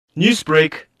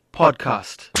Newsbreak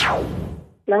Podcast.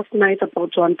 Last night,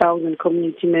 about 1,000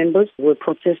 community members were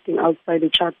protesting outside the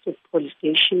Chatsworth police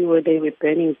station where they were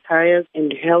burning tires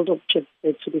and held objects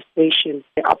to the station.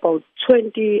 About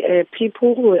 20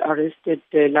 people were arrested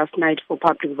last night for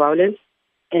public violence,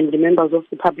 and the members of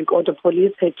the public order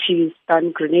police had to use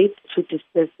stun grenades to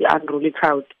disperse the unruly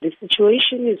crowd. The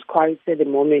situation is quiet at the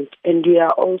moment, and we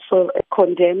are also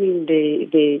condemning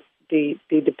the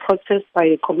protest by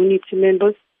the community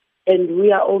members. And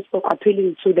we are also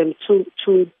appealing to them to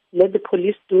let the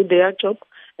police do their job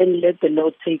and let the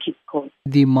law take its course.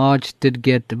 The march did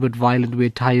get a bit violent where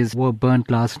tires were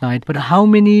burnt last night. But how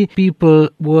many people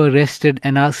were arrested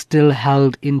and are still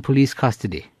held in police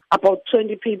custody? About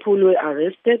 20 people were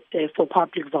arrested for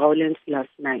public violence last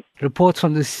night. Reports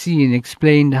from the scene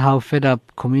explained how fed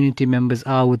up community members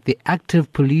are with the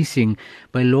active policing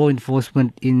by law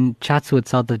enforcement in Chatsworth,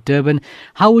 south of Durban.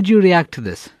 How would you react to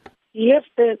this? Yes,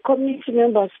 the community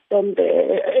members stormed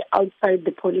outside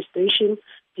the police station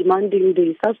demanding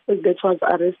the suspect that was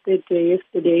arrested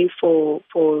yesterday for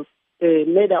the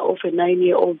murder of a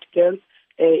 9-year-old girl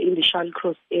in the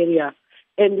Chatsworth area.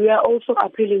 And we are also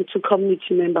appealing to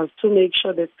community members to make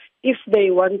sure that if they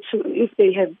want to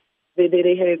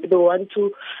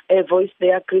voice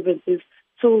their grievances,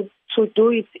 to do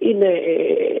it in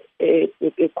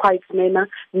a quiet manner,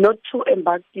 not to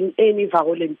embark in any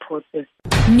violent process.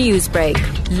 Newsbreak,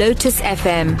 Lotus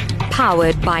FM,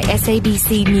 powered by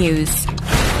SABC News.